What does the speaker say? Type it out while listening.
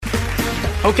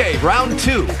Okay, round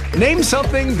two. Name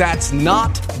something that's not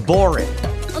boring.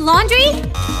 A laundry?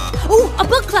 Ooh, a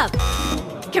book club.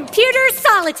 Computer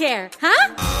solitaire,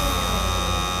 huh?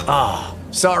 Ah,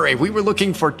 oh, sorry, we were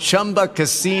looking for Chumba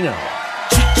Casino.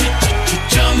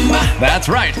 That's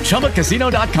right,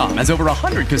 ChumbaCasino.com has over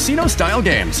 100 casino-style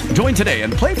games. Join today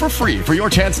and play for free for your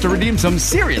chance to redeem some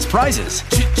serious prizes.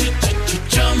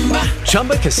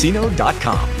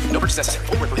 ChumbaCasino.com. No purchase necessary.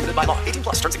 Void where prohibited by law. 18+.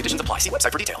 Terms and conditions apply. See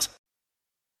website for details.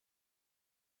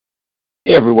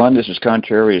 Hey everyone, this is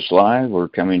Contrarious Live. We're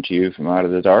coming to you from out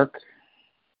of the dark.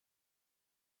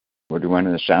 We're doing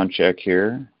a sound check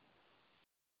here.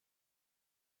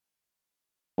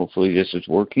 Hopefully this is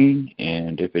working,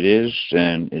 and if it is,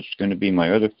 then it's going to be my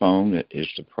other phone that is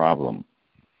the problem,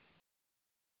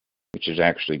 which is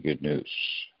actually good news.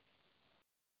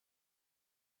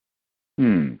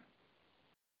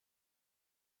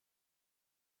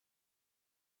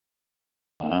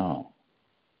 Wow.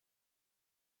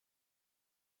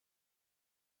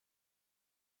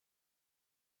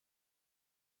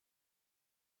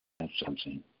 That's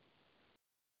something.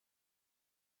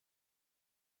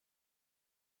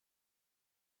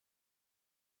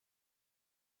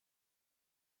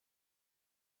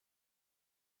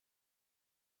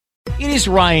 It is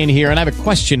Ryan here, and I have a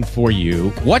question for you.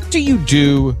 What do you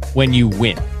do when you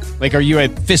win? Like, are you a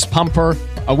fist pumper,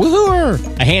 a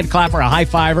woohooer, a hand clapper, a high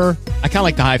fiver? I kind of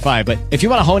like the high five, but if you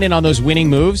want to hone in on those winning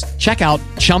moves, check out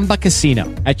Chumba Casino.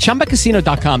 At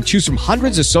ChumbaCasino.com, choose from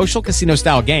hundreds of social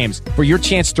casino-style games for your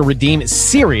chance to redeem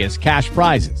serious cash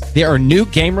prizes. There are new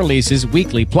game releases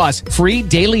weekly, plus free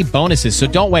daily bonuses, so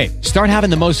don't wait. Start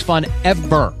having the most fun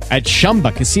ever at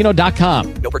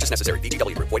ChumbaCasino.com. No purchase necessary.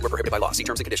 VGW Group. Void where prohibited by law. See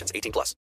terms and conditions. 18+.